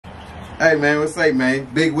Hey man, what's up, man?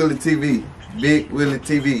 Big Willie TV. Big Willie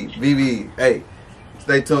TV. VV. Hey,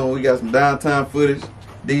 stay tuned. We got some downtown footage.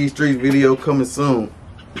 These Streets video coming soon.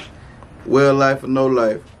 Well life or no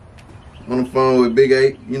life. On the phone with Big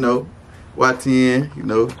 8, you know, YTN, you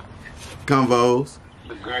know, Convos.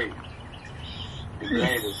 The great. The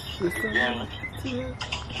greatest. Yeah. You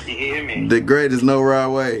hear me? The greatest no right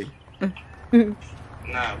way.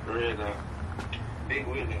 Nah, for real though. Big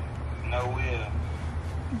Willie. No will.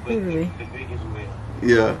 But the biggest will.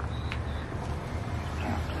 Yeah.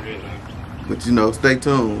 Nah, for real though. But you know, stay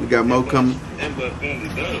tuned. We got more coming.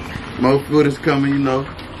 More footage coming, you know.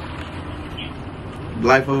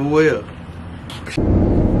 Life of a will.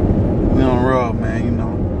 We on the road, man, you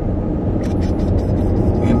know.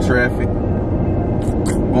 In traffic.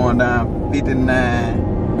 Going down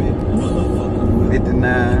 59.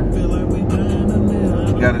 59.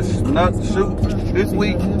 Got a shoot this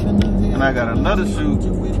week. And I got another shoot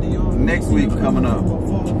next week coming up.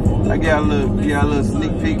 I got a little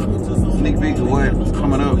sneak peek of what's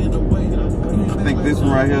coming up. I think this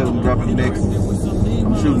one right here I'm dropping next.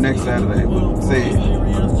 I'm shooting next Saturday. Say it.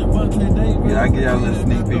 Yeah, I get y'all a little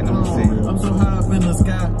sneak peek. Let me see. I'm so high up in the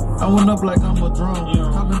sky, I went up like I'm a drone.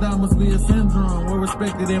 Hopping down must be a syndrome. Well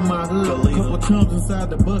respected in my hood. Couple chumps inside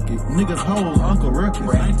the bucket. Niggas hoes, Uncle Ruckus.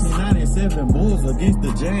 1997 Bulls against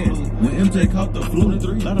the Jazz. When MJ caught the flu, a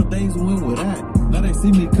lot of days went without. Now they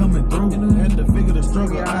see me coming through. Had to figure the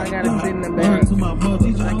struggle out. I gotta sit in the back. To my mother,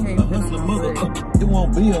 I can't hustle mother. It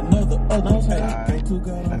won't be another.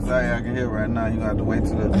 That's all y'all can hear right now. You have to wait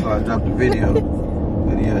till I drop the video.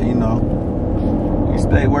 But yeah, you know, we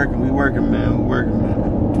stay working. We working, man. We working, man.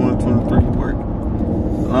 2023, we working.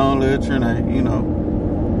 Long live Trinity, you know.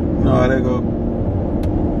 You know how that go.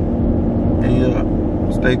 And yeah,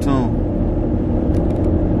 stay tuned.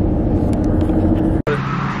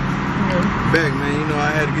 Back, man. You know,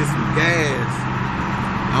 I had to get some gas.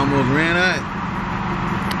 I almost ran out.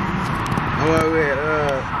 Oh, we at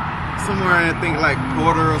somewhere I think like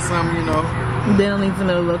Porter or something, you know. They don't even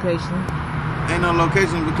know the location. Ain't no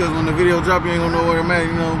location because when the video drop, you ain't gonna know where I'm at,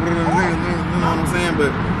 you know. You know what I'm saying?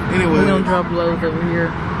 But anyway, we don't drop loads over here.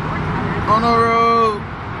 On the road,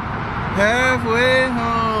 halfway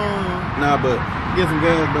home. Nah, but get some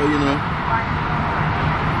gas though, you know.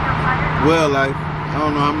 Well, like I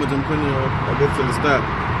don't know how much I'm putting on. I guess till it stop.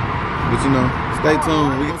 But you know, stay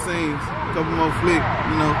tuned. We got scenes, a couple more flick,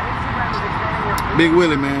 you know. Big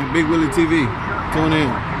Willie, man. Big Willie TV. Tune in.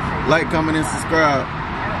 Like, comment, and subscribe.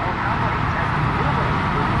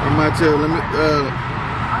 I'm out here. Let me, I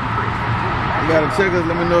got a checkers.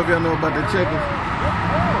 Let me know if y'all know about the checkers.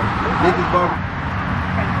 Nicky's Barber.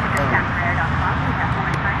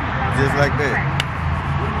 Just like that.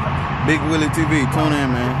 Big Willie TV. Tune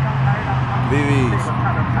in, man. BBs.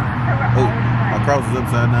 Oh, my cross is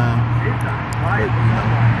upside down. But, you know.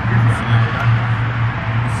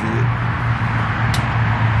 See it.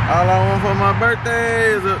 All I want for my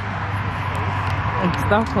birthday is a...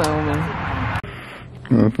 Stop playing with me.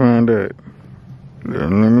 Let me find that. Let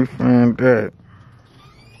me find that.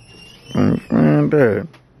 Let me find that.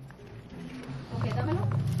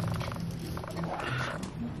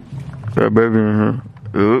 That baby in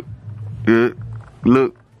here.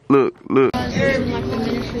 Look. I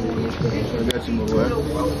got you, my boy.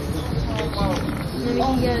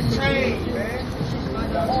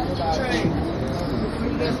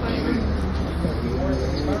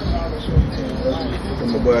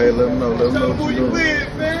 Come on, boy, let them know what you're doing.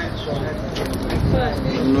 Let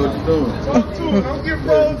them know what you're doing. Don't get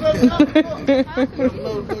froze up.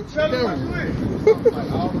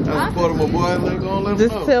 I support my boy.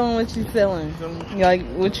 Just tell them what you selling. Like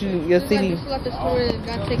what your CD. I just got the store that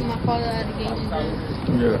got taking my father out of the game.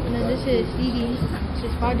 Yeah. And then this is CD. It's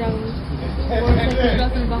just $5. Or it's like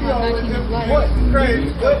talking about how bad he was life.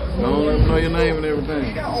 Don't let them know your name and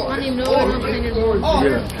everything. My name Noah. I'm singing.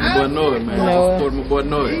 Yeah, my boy Noah, man. Noah. Support my boy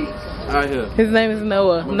Noah. Out here. His name is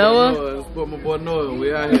Noah. My Noah? boy Noah. Support my boy Noah.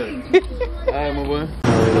 We out here. Alright, my boy.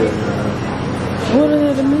 What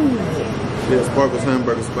does that mean? Yeah, Sparkle's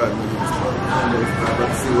hamburger spot. Man.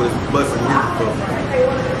 Let's see what it's busting here for.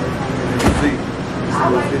 Let's see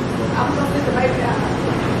what it's hitting for.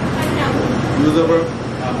 What's up, bro?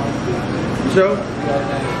 You sure?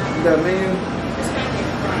 You got a menu?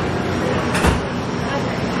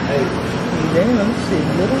 Hey. Damn, shit,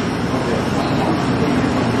 little.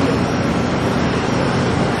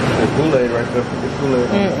 That Kool-Aid right there. The Kool-Aid.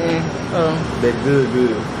 Oh. That good.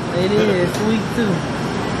 It is sweet too.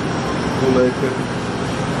 Kool-Aid cookie.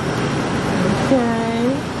 Okay.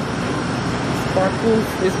 Sparkles.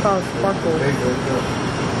 It's called Sparkles. There you go.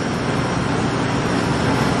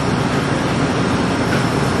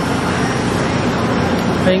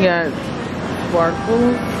 They got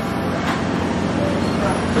sparkles.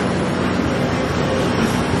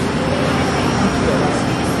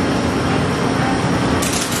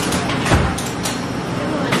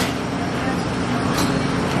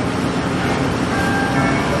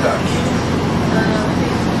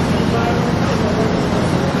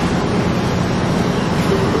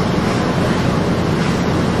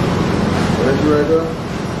 That's right there.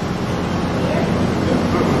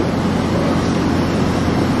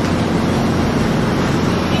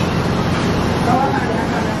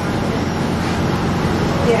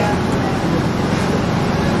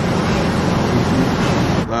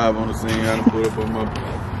 Live on the scene, I done put up on my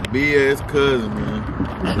BS cousin, man.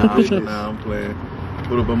 Nah, I'm playing.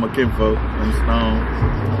 Put up on my kinfolk on the stone.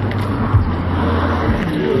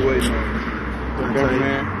 Still waiting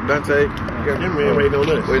on Dante. Cameraman waiting on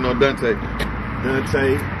us. Waiting on Dante.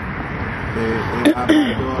 Dante and I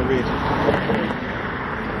doing Reggie.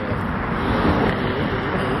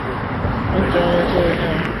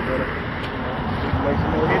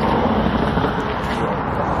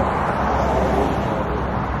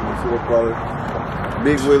 That's what I call it.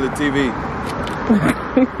 Big Willie TV. You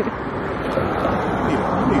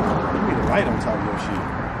need a light on top of your shit.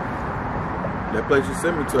 That place you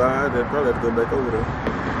sent me to, I probably have to go back over there.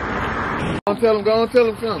 Go on, tell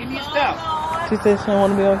him something. Give me stuff. She said she don't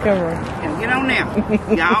want to be on camera. Yeah, get on there.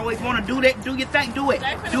 Y'all always want to do that. Do your thing. Do it.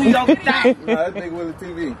 Do your thing. Nah, that's Big Willie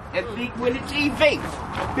TV. That's Big Willie TV.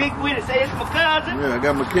 Big Willie say it's my cousin. Yeah, I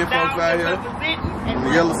got my kinfolks out here in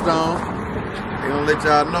the Yellowstone. They gonna let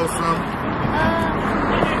y'all know something.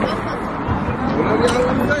 Whatever y'all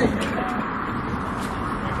want to say.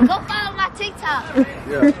 Go follow my TikTok.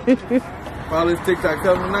 Yeah. Follow his TikTok.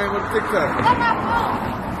 Tell him the name of the TikTok. On my phone.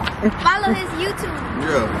 Follow his YouTube.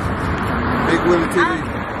 Yeah. Big Willie TV.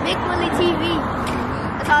 Big Willie TV.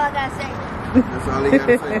 That's all I gotta say. That's all he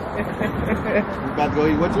gotta say. You about to go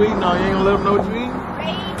eat. What you eating? No, you ain't gonna let him know what you eating?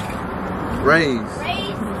 Rays.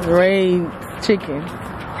 Rays chicken.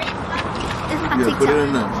 This is my Yeah, TikTok. put it in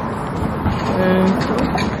there.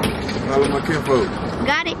 Follow my kinfolk.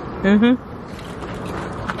 Got it.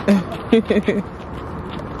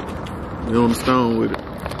 You on the stone with it.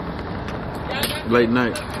 Late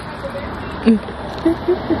night.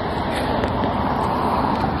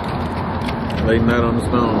 Late night on the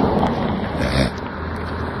stone.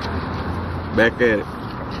 Back at it.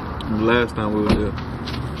 The last time we were there.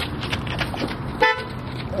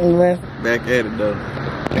 Back at it though.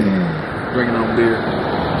 Drinking on beer.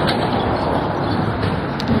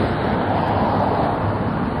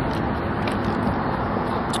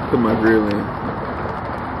 Put my grill in.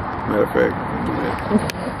 Matter of fact, do that.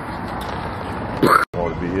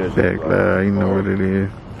 Back there, you know what it is.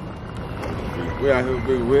 We out here with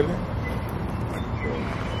Big Willie.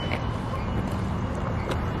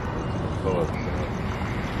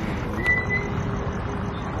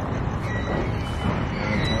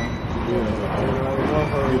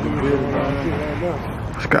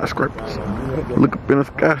 Skyscrapers. Look up in the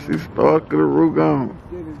sky, see the stars, get the roof gone.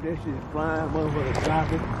 That shit flying, motherfucker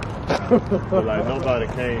stopping. But like nobody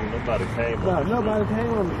came. No, nobody came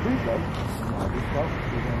on the street though.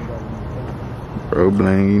 Bro,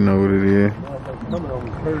 Blank, you know what it is. Coming on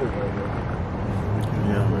the curve right there.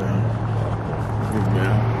 Yeah, man.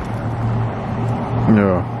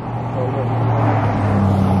 Yeah.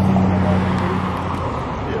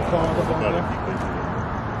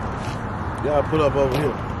 Y'all put up over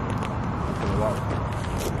here.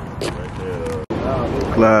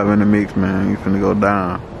 Clive in the mix, man. You finna go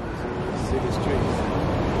down. City streets.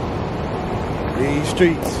 These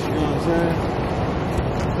streets, you know what I'm saying?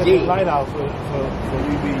 Cut the light out for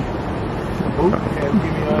we be boot and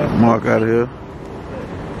give me Mark out of here.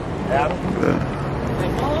 Adam. Yeah.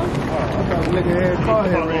 Nigga had car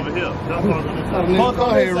here. Mark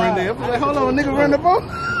car here run there. I'm like, hold on, nigga run the boat.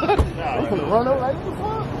 Run up like, what the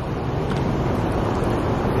fuck?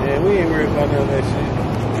 Yeah, we ain't worried about none of that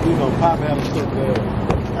shit. We gonna pop out and stuff there.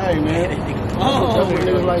 Hey man. Oh,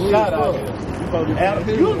 niggas like shot out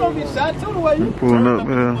here. You was gonna be shot too the way you Pulling up,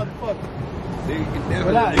 man. motherfucker.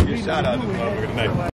 Nigga, get shot out of the motherfucker tonight.